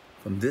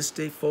 From this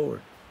day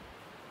forward,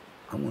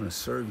 I want to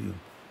serve you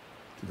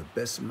to the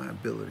best of my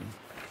ability.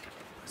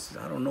 I said,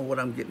 I don't know what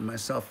I'm getting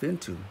myself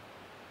into,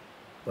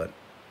 but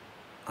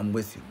I'm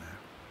with you, man.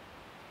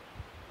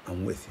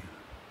 I'm with you.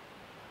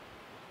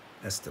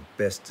 That's the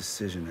best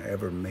decision I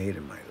ever made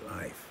in my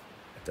life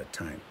at that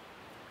time.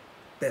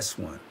 Best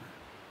one.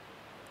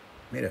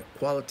 Made a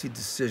quality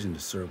decision to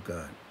serve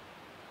God.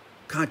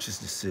 Conscious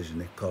decision,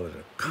 they call it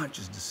a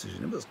conscious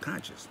decision. It was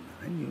conscious, man.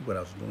 I knew what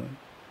I was doing.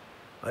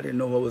 I didn't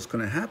know what was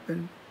going to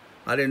happen.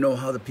 I didn't know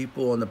how the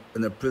people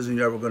in the prison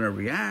yard were going to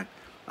react.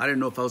 I didn't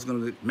know if I was going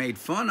to get made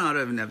fun out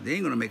of, and if they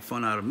ain't going to make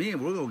fun out of me,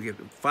 and we're going to get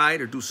a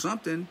fight or do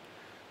something.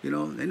 You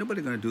know, ain't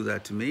nobody going to do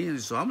that to me. And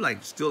so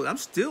I'm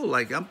still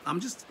like, I'm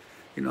just,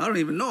 you know, I don't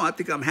even know. I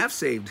think I'm half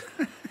saved.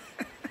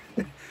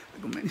 I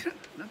go, man, you're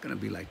not going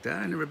to be like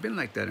that. I never been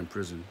like that in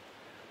prison.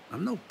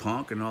 I'm no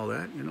punk and all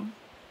that, you know.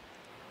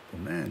 But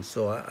man,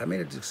 so I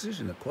made a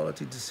decision, a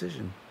quality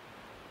decision.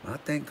 I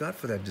thank God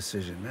for that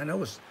decision, man.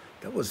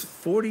 That was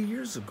 40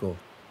 years ago.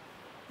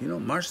 You know,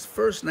 March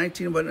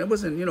 1st, but it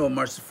wasn't, you know,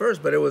 March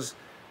 1st, but it was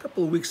a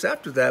couple of weeks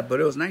after that, but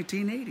it was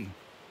 1980.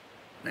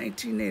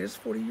 1980, that's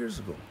 40 years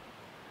ago.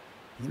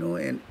 You know,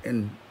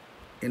 and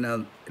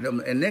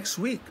next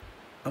week,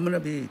 I'm going to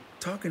be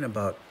talking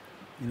about,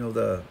 you know,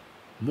 the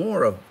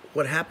more of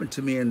what happened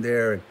to me in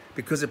there,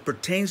 because it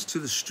pertains to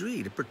the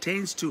street. It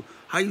pertains to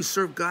how you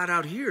serve God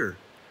out here.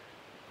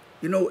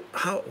 You know,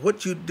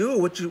 what you do,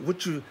 what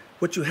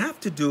you have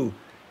to do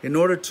in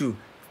order to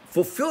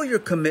fulfill your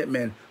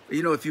commitment.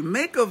 You know, if you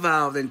make a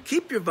vow, then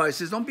keep your vow. He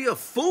says, don't be a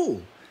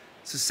fool.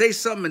 To say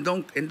something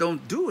and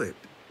don't do it.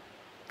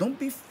 Don't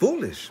be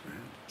foolish,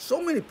 man.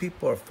 So many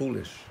people are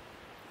foolish.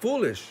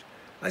 Foolish.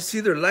 I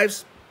see their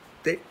lives,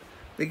 they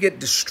get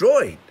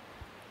destroyed.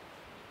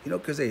 You know,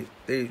 because they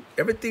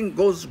everything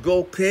goes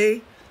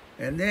okay,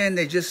 and then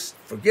they just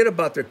forget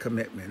about their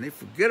commitment. They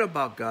forget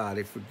about God.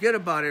 They forget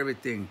about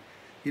everything.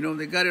 You know,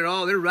 they got it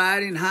all. They're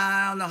riding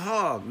high on the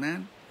hog,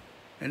 man.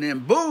 And then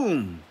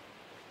boom,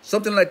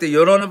 something like the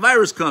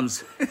coronavirus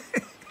comes.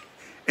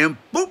 And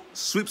boom,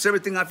 sweeps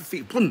everything off your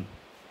feet. Boom.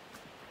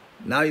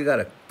 Now you got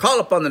to call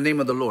upon the name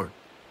of the Lord.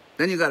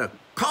 Then you got to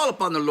call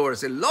upon the Lord and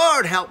say,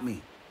 Lord, help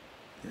me.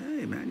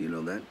 Hey, man, you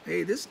know that?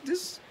 Hey, this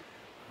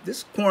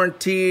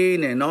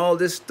quarantine and all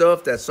this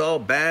stuff, that's all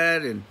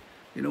bad. And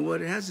you know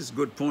what? It has its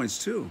good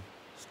points, too.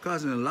 It's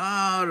causing a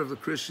lot of the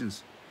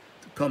Christians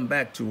to come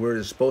back to where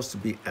they're supposed to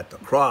be, at the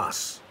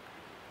cross.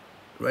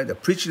 Right? The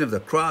preaching of the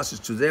cross is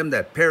to them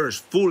that perish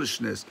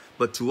foolishness,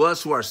 but to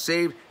us who are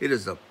saved, it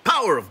is the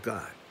power of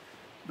God.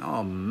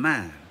 Oh,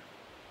 man.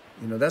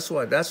 You know, that's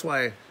why,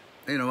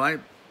 you know, I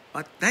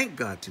thank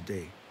God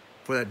today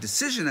for that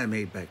decision I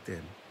made back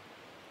then.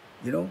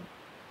 You know,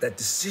 that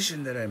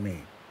decision that I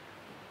made,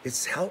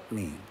 it's helped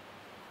me.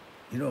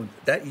 You know,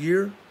 that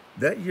year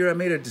I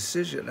made a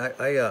decision.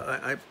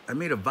 I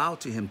made a vow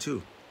to him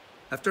too.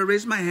 After I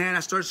raised my hand, I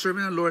started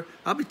serving the Lord.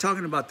 I'll be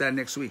talking about that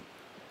next week.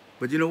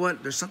 But you know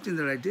what? There's something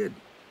that I did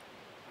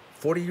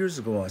 40 years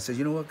ago. I said,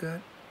 you know what,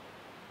 God?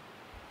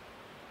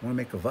 I want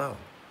to make a vow.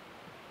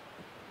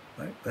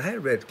 Right? I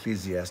had read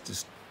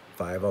Ecclesiastes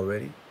 5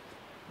 already.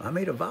 I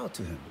made a vow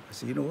to him. I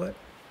said, you know what?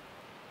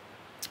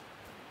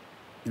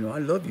 You know, I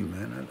love you,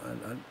 man.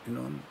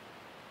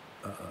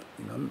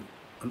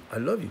 I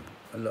love you.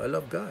 I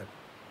love God.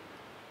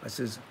 I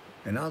says,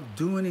 and I'll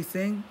do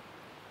anything,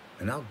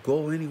 and I'll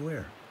go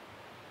anywhere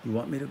you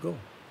want me to go.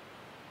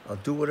 I'll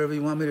do whatever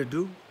you want me to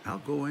do. I'll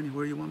go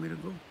anywhere you want me to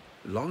go.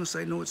 As long as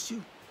I know it's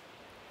you,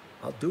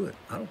 I'll do it.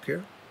 I don't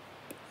care.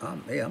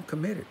 I'm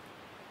committed.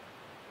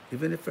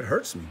 Even if it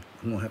hurts me,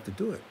 I'm going to have to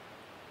do it.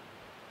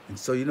 And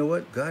so, you know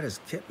what? God has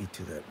kept me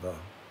to that vow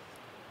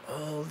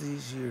all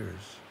these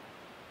years.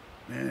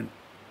 Man,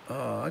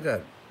 I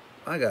got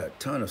a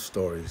ton of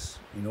stories,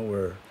 you know,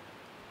 where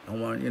I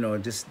want, you know,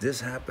 just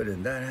this happened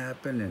and that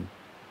happened, and,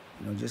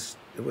 you know, just,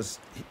 it was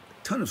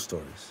a ton of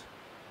stories.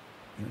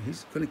 You know,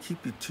 he's going to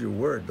keep you to your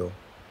word, though.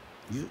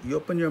 You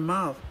open your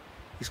mouth,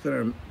 he's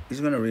going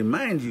to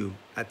remind you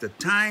at the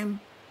time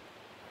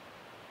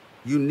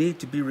you need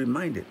to be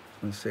reminded.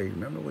 He's going to say,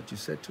 remember what you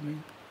said to me?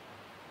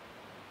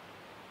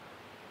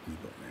 You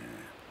go,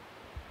 man.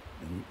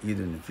 And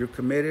either if you're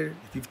committed,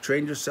 if you've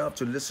trained yourself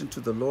to listen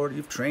to the Lord,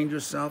 you've trained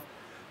yourself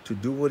to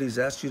do what he's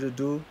asked you to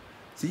do.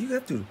 So you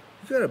got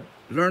to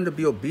learn to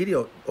be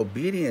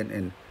obedient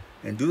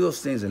and do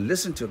those things and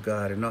listen to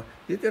God. And all.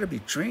 You got to be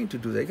trained to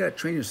do that. You got to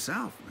train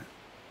yourself, man.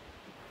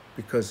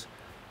 Because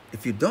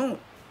if you don't,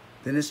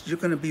 then you're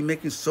going to be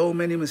making so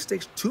many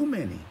mistakes. Too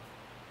many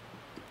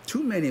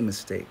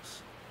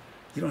mistakes.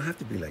 You don't have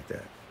to be like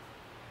that.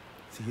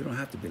 See, you don't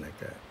have to be like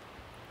that.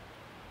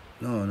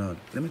 No.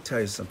 Let me tell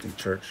you something,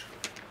 church.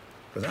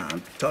 Because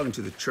I'm talking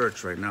to the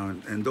church right now,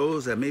 and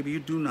those that maybe you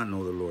do not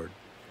know the Lord.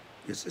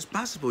 It's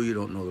possible you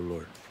don't know the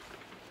Lord.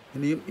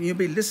 And you'll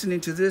be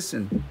listening to this,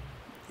 and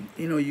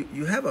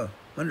you have a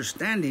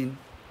understanding.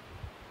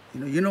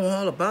 You know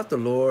all about the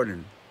Lord,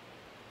 and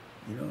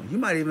you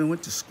might even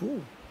went to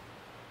school,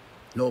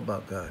 know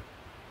about God,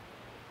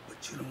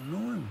 but you don't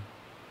know Him.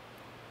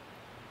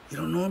 You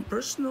don't know Him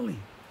personally.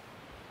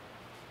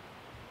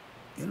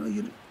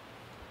 You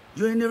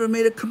ain't never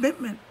made a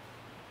commitment.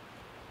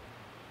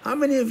 How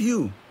many of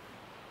you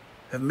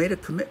have made a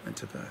commitment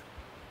to God?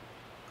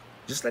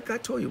 Just like I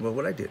told you about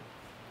what I did.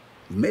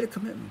 You made a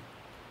commitment.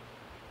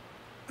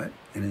 Right?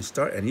 And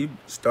you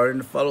starting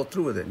to follow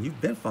through with it. And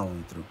you've been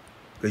following through.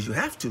 Because you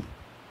have to. What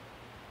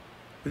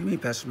do you mean,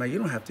 Pastor Mike? You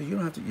don't have to. You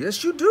don't have to.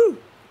 Yes, you do.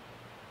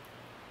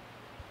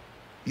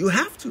 You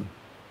have to.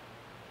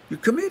 You're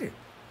committed.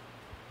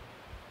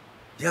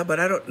 Yeah, but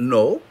I don't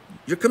know.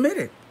 You're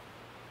committed.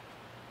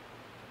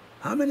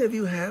 How many of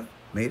you have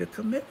made a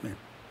commitment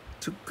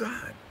to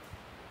God,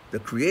 the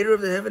creator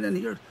of the heaven and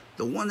the earth,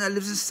 the one that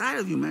lives inside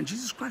of you, man,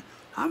 Jesus Christ?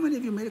 How many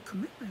of you made a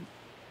commitment?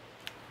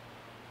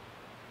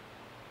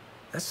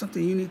 That's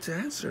something you need to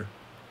answer.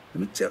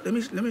 Let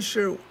me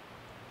share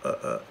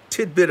a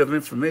tidbit of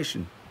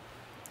information.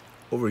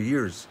 Over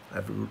years,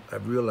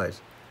 I've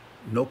realized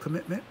no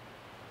commitment,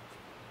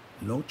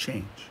 no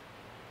change.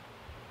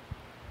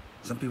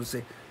 Some people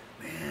say,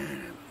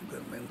 man,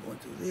 I've been going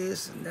through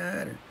this and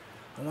that, and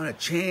I want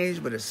to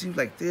change, but it seems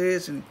like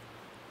this. And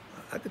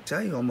I could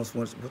tell you almost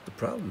what the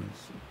problem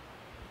is.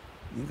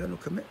 You ain't got no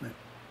commitment.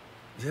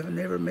 You haven't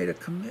never made a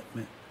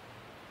commitment.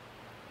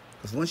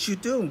 Because once you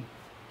do,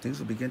 things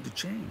will begin to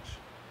change.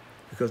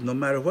 Because no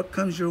matter what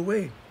comes your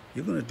way,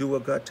 you're going to do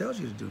what God tells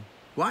you to do.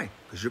 Why?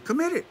 Because you're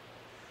committed.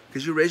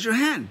 Because you raised your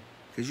hand.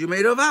 Because you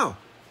made a vow.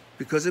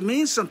 Because it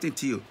means something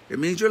to you. It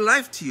means your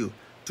life to you,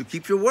 to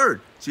keep your word.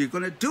 So you're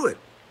going to do it.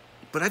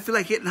 But I feel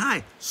like hitting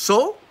high.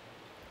 So,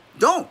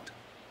 don't.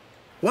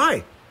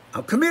 Why?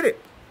 I'm committed.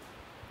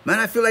 Man,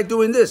 I feel like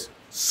doing this.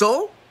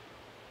 So,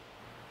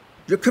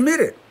 you're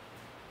committed.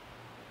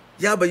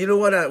 Yeah, but you know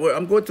what?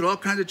 I'm going through all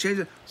kinds of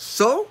changes.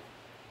 So,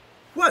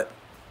 what?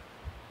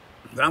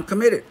 But I'm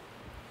committed.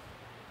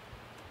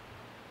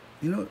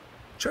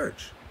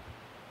 Church,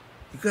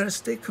 you got to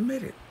stay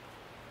committed.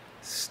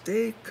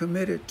 Stay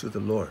committed to the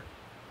Lord.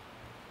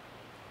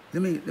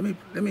 Let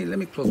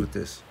me close with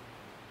this.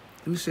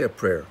 Let me say a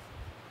prayer.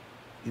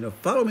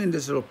 Follow me in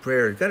this little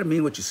prayer. You got to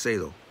mean what you say,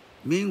 though.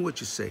 Mean what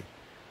you say.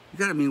 You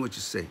got to mean what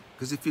you say.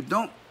 Because if you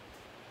don't,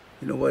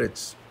 you know what?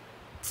 It's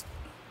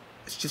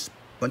just a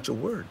bunch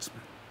of words,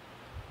 man.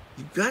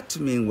 You got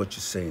to mean what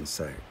you say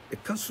inside.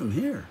 It comes from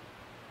here.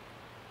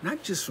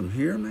 Not just from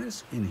here, man.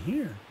 It's in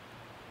here.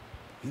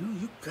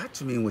 You got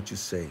to mean what you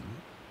say,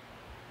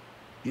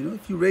 man.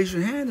 If you raise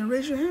your hand, then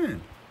raise your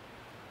hand.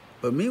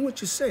 But mean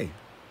what you say.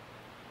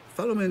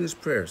 Follow me in this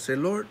prayer. Say,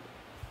 Lord,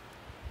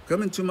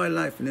 come into my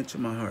life and into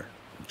my heart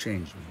and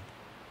change me.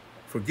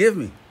 Forgive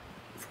me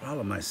for all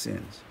of my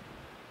sins,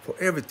 for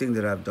everything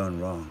that I've done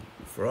wrong,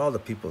 for all the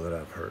people that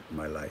I've hurt in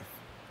my life.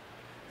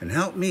 And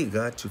help me,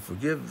 God, to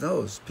forgive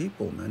those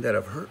people, man, that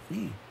have hurt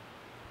me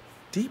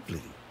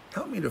deeply.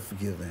 Help me to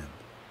forgive them.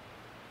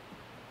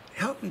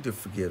 Help me to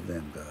forgive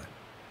them, God.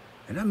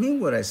 And I mean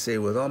what I say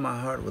with all my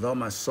heart, with all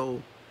my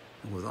soul,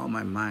 and with all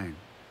my mind.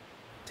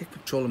 Take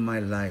control of my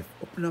life.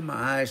 Open up my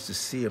eyes to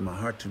see and my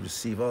heart to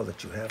receive all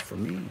that you have for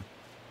me.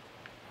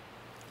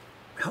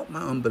 Help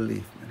my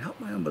unbelief, man. Help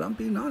my unbelief. I'm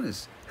being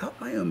honest. Help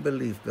my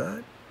unbelief,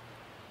 God.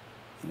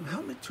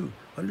 Help me to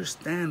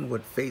understand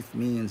what faith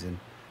means and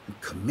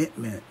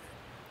commitment.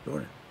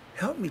 Lord,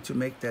 help me to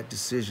make that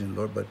decision,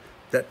 Lord, but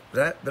that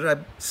I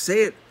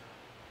say it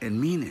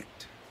and mean it.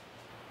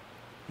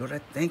 Lord, I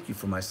thank you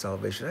for my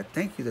salvation. I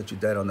thank you that you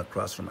died on the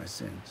cross for my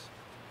sins.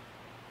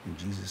 In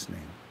Jesus'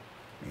 name,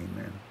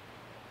 amen.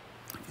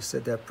 If you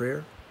said that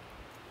prayer,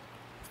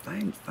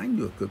 find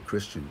you a good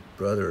Christian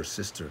brother or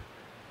sister.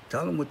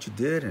 Tell them what you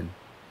did, and,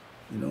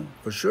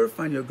 for sure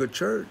find you a good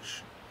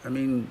church. I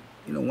mean,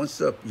 once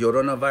the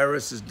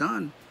coronavirus is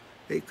done,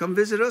 hey, come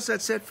visit us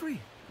at Set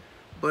Free.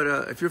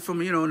 But if you're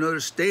from, another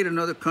state,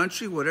 another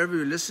country, whatever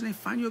you're listening,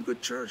 find you a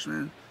good church,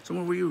 man.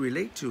 Somewhere where you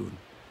relate to.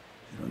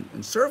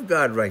 And serve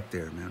God right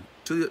there, man.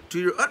 To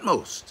your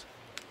utmost.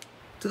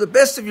 To the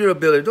best of your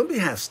ability. Don't be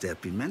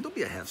half-stepping, man. Don't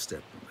be a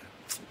half-stepper, man.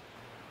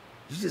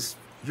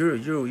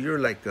 You're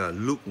like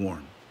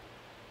lukewarm.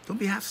 Don't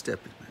be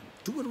half-stepping, man.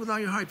 Do it with all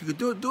your heart. If you can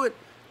do it, do it.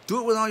 Do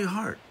it with all your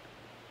heart.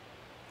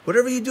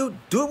 Whatever you do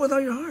it with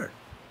all your heart.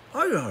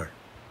 All your heart.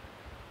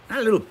 Not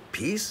a little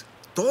piece.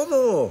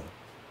 Todo.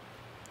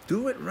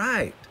 Do it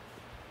right.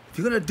 If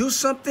you're going to do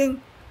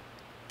something,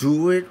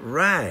 do it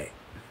right.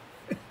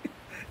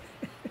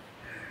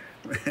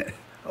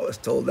 I was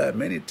told that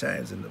many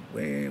times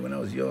when I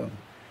was young.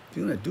 If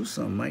you're going to do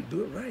something, Mike,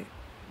 do it right.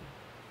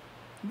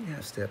 You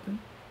have stepping.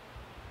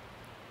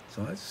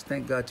 So I just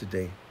thank God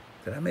today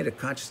that I made a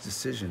conscious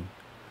decision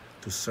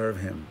to serve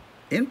him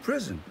in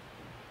prison.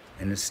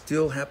 And it's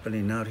still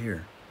happening out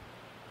here.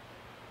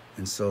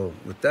 And so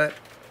with that,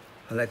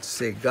 I'd like to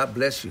say God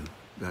bless you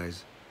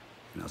guys,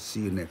 and I'll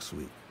see you next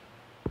week.